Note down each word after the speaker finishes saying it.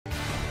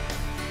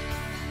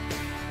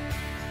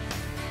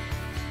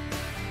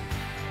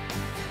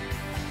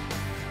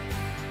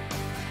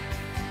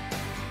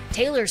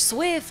Taylor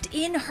Swift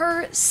in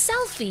her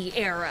selfie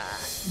era.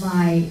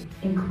 My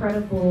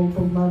incredible,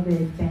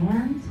 beloved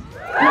band.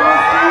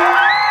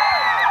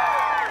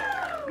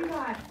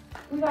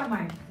 We got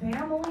my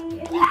family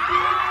in the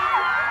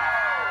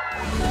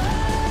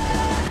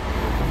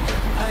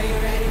Are you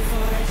ready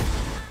for it?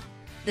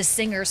 The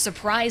singer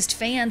surprised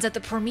fans at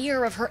the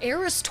premiere of her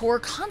Eras Tour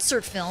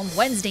concert film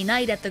Wednesday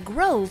night at the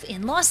Grove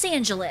in Los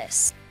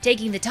Angeles,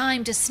 taking the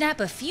time to snap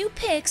a few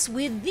pics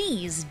with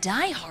these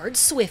die-hard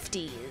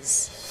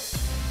Swifties.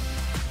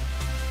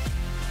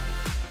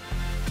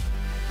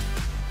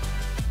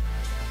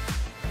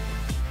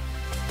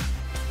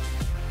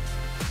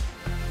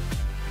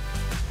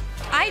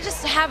 I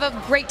just have a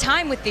great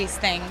time with these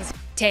things.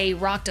 Tay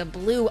rocked a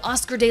blue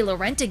Oscar de la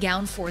Renta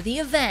gown for the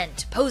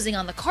event, posing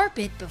on the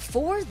carpet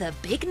before the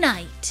big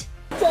night.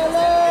 Welcome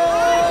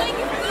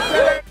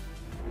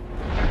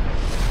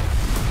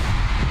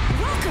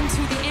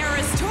to the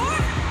Eras Tour.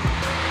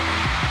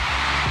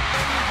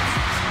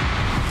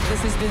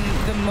 This has been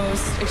the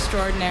most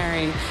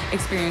extraordinary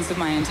experience of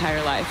my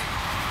entire life.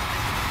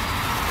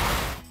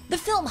 The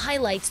film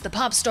highlights the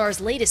pop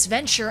star's latest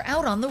venture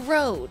out on the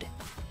road.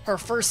 Her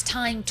first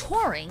time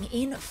touring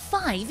in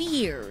 5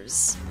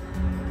 years.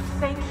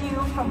 Thank you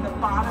from the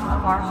bottom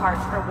of our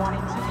hearts for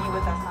wanting to be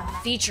with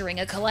us. Featuring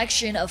a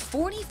collection of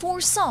 44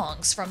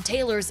 songs from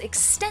Taylor's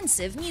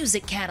extensive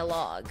music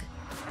catalog.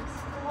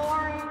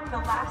 Exploring the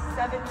last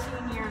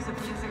 17 years of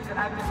music that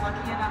I've been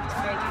lucky enough to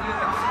make and you've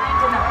been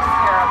kind enough to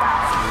care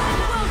about.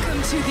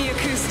 Welcome to the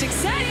acoustic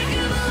setting.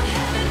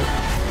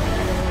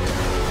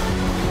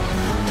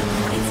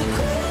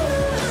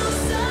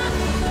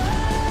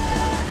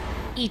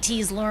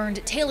 ET's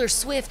learned Taylor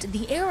Swift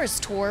The Eras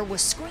Tour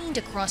was screened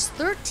across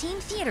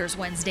 13 theaters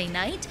Wednesday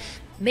night,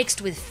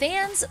 mixed with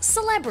fans,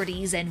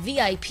 celebrities, and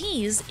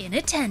VIPs in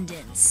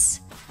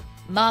attendance.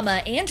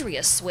 Mama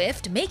Andrea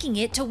Swift making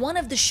it to one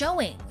of the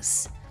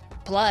showings.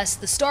 Plus,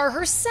 the star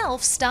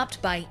herself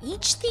stopped by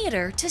each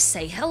theater to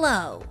say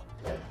hello.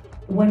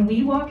 When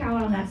we walk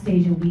out on that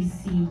stage and we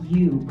see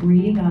you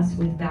greeting us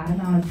with that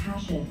amount of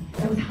passion,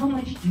 that was how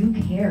much you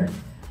cared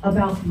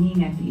about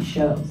being at these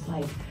shows.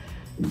 Like,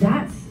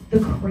 that's the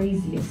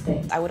craziest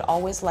thing. I would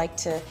always like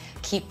to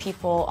keep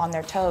people on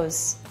their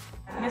toes.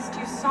 I missed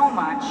you so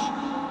much,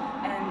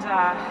 and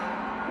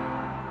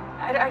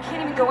I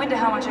can't even go into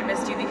how much I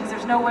missed you because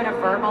there's no way to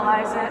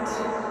verbalize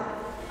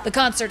it. The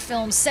concert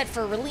film's set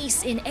for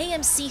release in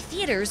AMC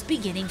theaters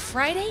beginning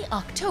Friday,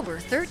 October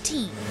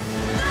 13th.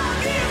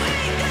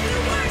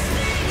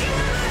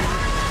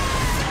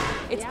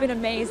 It's been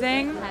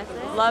amazing,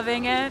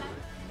 loving it.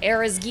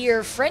 Eras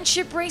gear,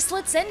 friendship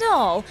bracelets, and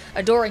all,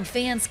 adoring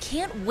fans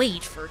can't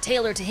wait for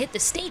Taylor to hit the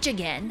stage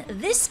again,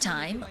 this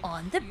time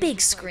on the big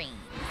screen.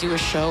 Do a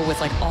show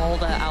with like all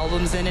the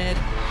albums in it.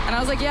 And I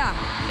was like, yeah,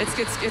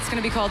 it's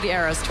gonna be called the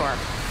Eras Tour.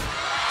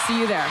 See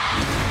you there.